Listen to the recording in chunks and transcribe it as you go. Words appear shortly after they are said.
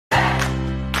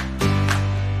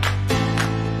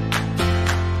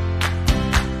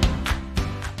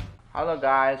Hello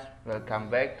guys, welcome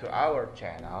back to our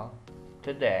channel.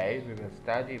 Today we will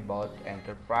study about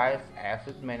Enterprise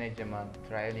Asset Management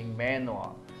Training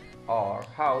Manual, or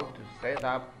how to set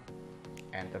up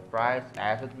Enterprise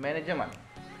Asset Management.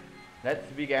 Let's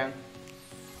begin.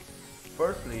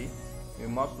 Firstly, we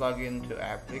must log into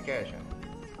application.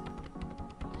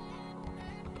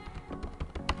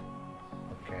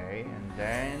 Okay, and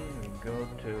then we go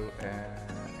to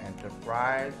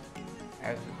Enterprise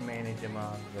Asset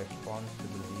Management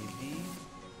Responsibility.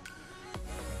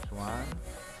 This one.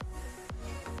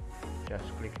 Just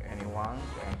click anyone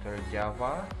to enter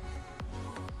Java.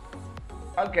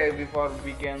 Okay, before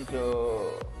we begin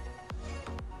to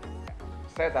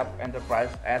set up Enterprise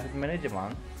Asset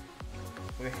Management,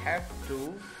 we have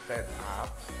to set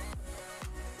up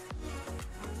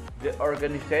the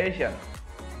organization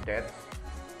that's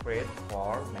created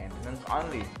for maintenance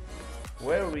only.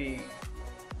 Where we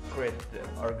create the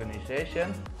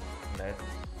organization, let's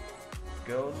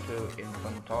go to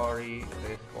Inventory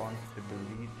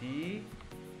Responsibility,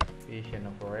 Vision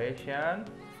Operation,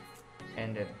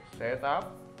 and then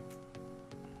Setup.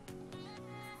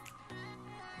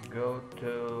 Go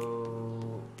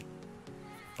to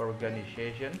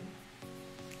Organization,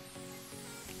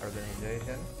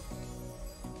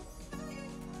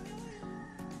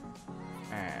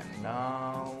 and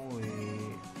now we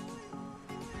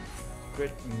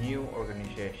create new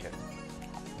organization.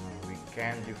 We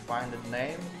can define the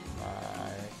name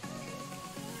by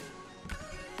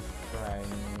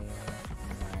training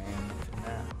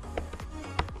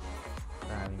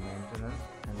maintenance,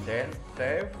 and then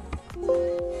save.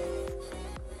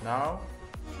 Now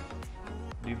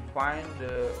define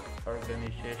the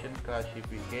organization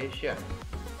classification.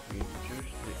 We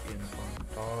choose the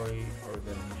inventory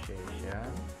organization,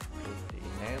 click the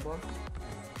enable,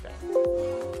 and save.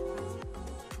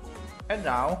 And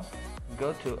now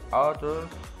go to Others,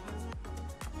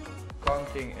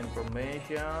 Accounting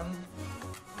Information.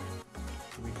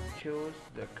 We choose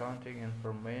the accounting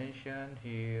information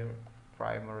here: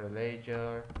 primary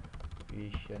ledger,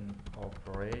 vision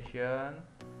operation,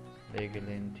 legal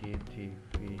entity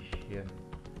vision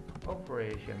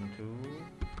operation 2,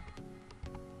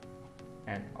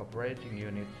 and operating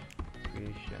unit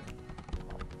vision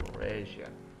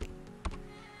operation.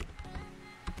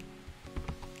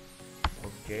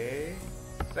 Okay,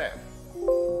 save.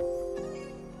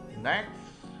 Next,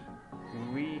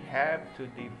 we have to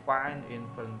define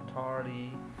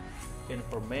inventory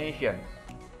information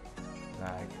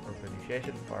like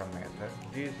organization parameter.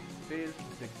 This is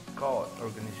the code,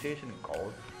 organization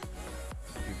code.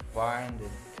 Define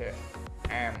the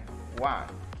M1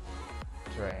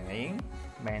 training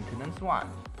maintenance 1.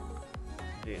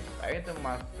 This item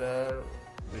master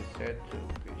we set to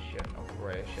vision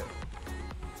operation.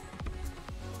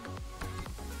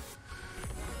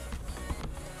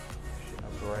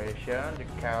 The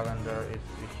calendar is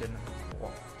vision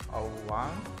 01.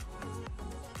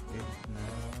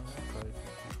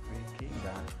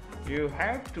 You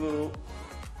have to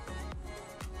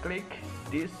click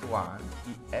this one,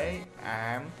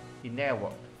 EAM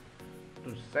enable,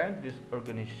 to set this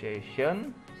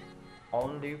organization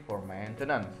only for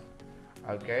maintenance.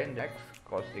 Okay, next,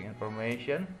 costing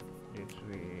information. This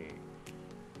we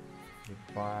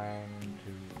define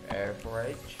to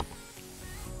average.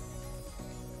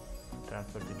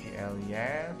 Transfer to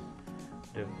GLES.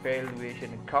 The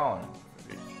valuation account,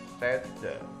 we set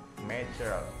the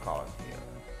material account here.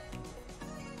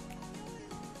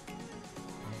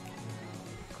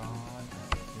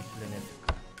 Miscellaneous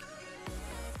account.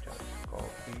 Just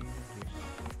copy this.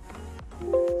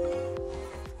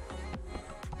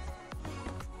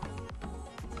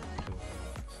 To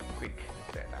quick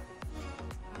setup.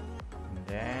 And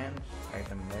then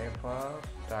item level,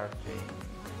 starting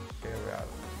serial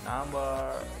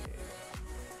number is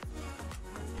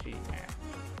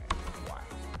GM1.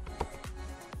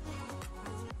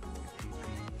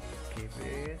 Skip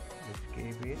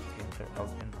it, enter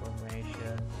out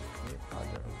information with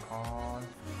other account,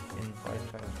 invoice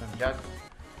transaction. Just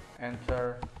enter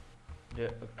the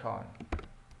account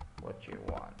what you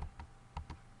want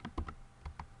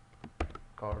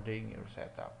according your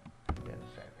setup, and then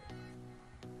save it.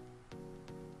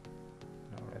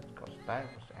 Now let's cost type,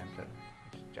 enter.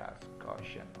 It's just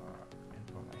caution or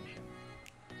information.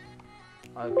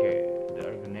 Okay, the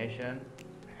organization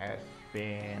has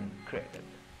been created.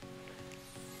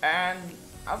 And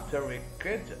after we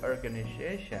create the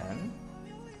organization,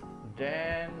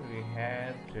 then we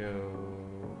have to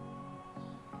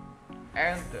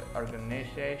add the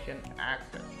organization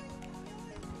access.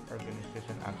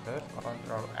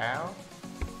 Control L,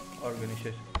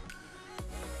 organization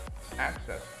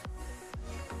access.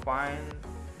 find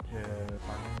the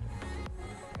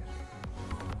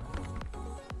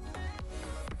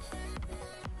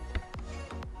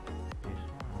this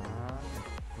one.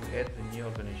 Create the new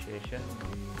organization,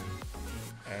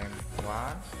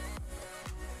 EAM1,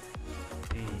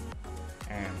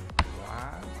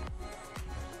 EAM1.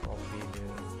 Copy the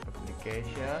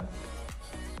application,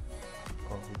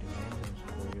 copy the maintenance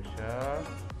for user,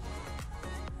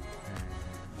 and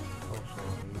also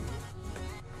use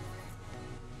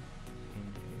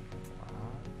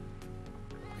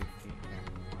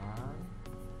EAM1,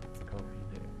 copy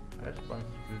the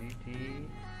responsibility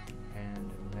and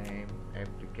name,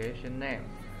 application name,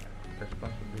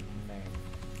 responsibility name,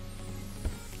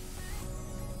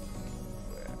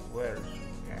 where you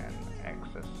can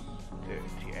access the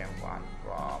EAM1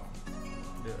 from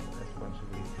the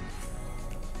responsibility.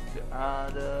 The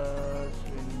others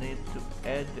we need to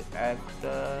add the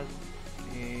access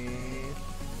is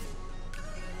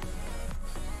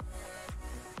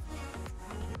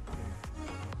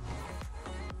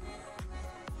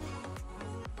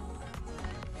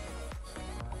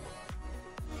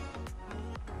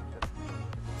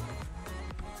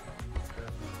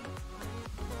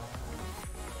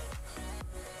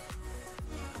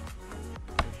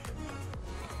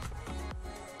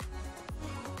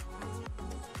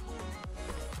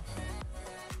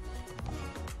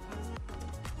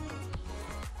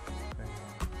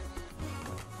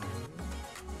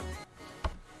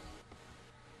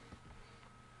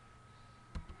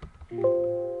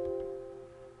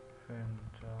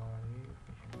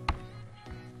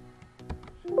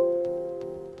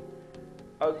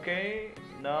okay.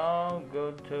 Now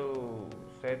go to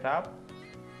setup,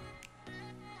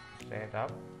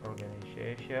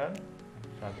 organization,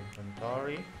 sub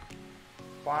inventory.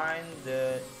 Find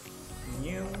the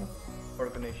new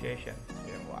organization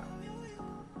EAM1,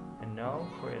 and now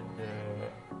create the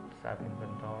sub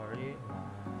inventory.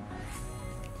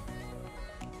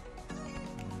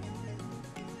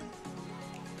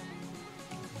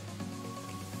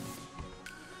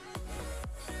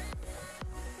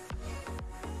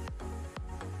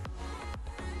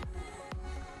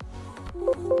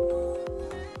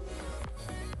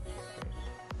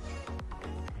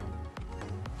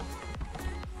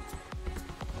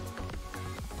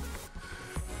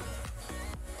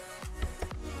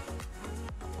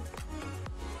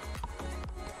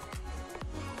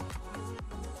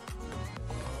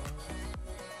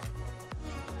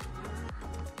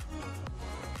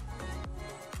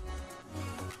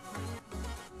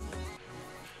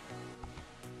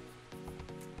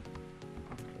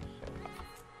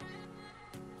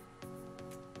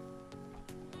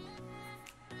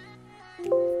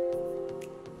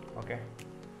 Okay,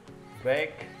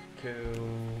 back to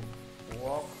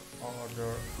work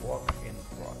order, work in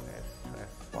progress,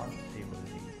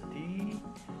 responsibility,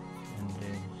 and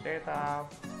then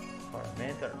setup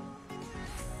parameter,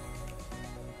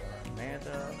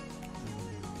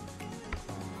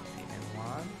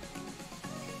 EAM1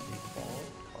 default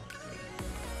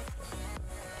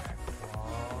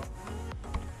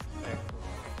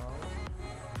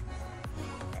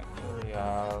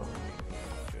material.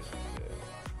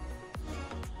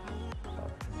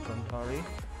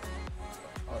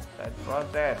 Outside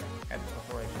process and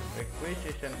operation,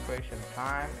 requisition, creation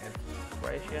time,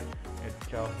 expression,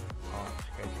 job on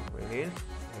schedule release,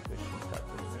 requisition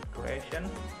status creation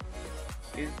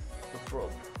is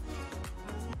approved.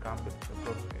 Complete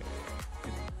approved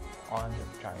is on the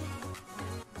choice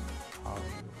how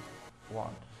you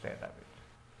want to set up it.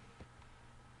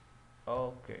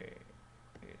 Okay,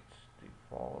 it's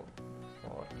default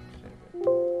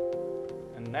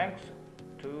 47. And next,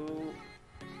 to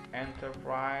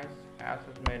enterprise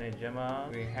asset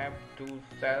management, we have to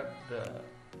set the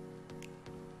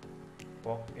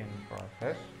work in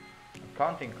process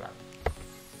accounting class.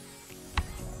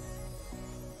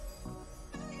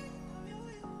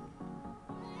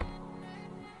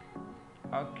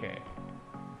 Okay,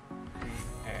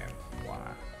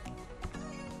 EAM1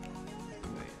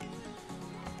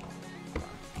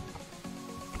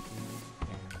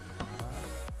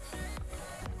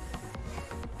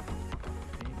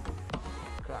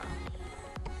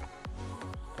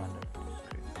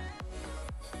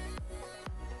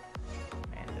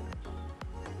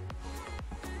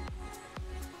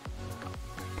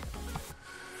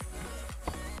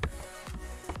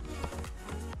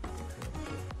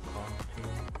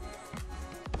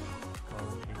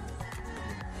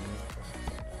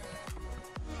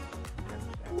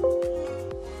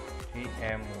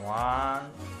 EAM1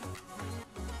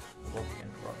 work in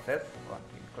process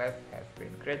accounting class has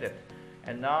been created,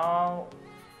 and now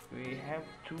we have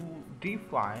to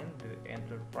define the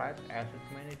enterprise asset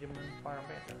management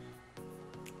parameters.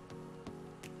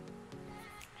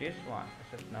 This one,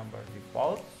 asset number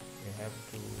default, we have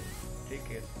to tick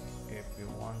it if we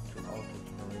want to auto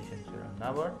generation serial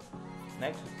number.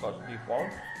 Next, cost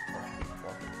default.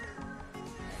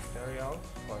 Materials,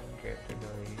 cost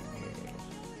category is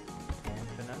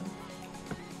maintenance,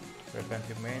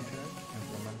 preventive maintenance,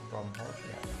 implement from host.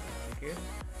 Tick it.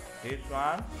 This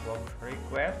one, work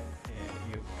request,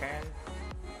 you can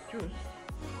choose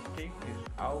tick this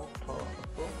auto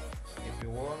approve if you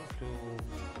want to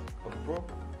approve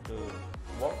the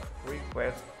work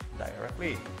request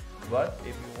directly, but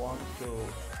if you want to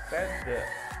set the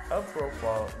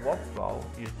approval workflow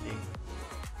using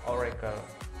Oracle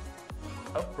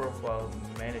approval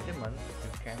management,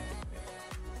 you can tick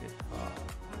this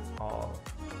all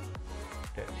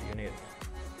that you need.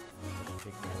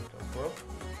 Tick to approve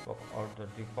work order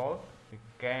default. We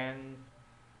can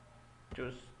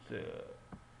choose the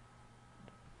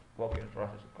work in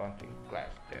process accounting class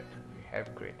that we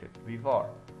have created before.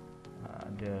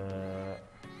 The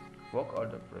work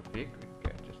order prefix, we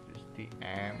can choose this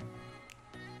TM.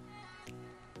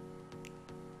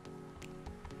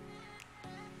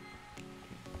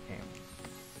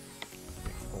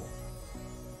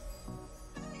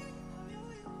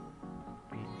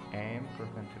 PM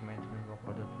preventive maintenance work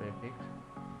order prefix.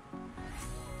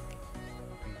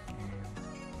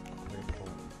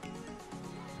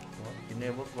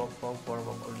 Enable workflow for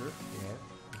work orders. Yes,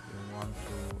 if you want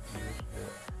to use the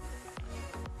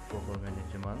global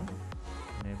management,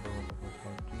 enable workflow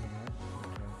for yes,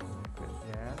 request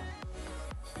yes,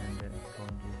 and then from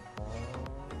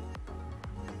default.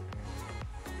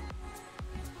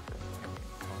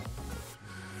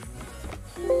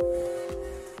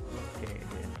 Okay,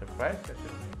 the enterprise asset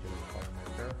management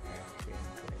parameter has been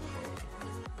created.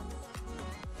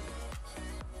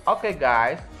 Okay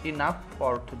guys, enough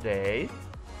for today.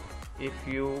 If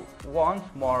you want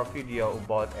more video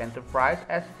about enterprise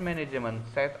asset management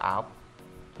setup,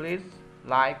 please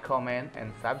like, comment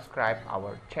and subscribe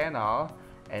our channel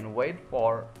and wait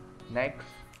for next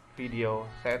video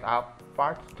setup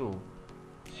part 2.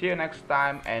 See you next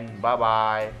time and bye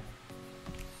bye.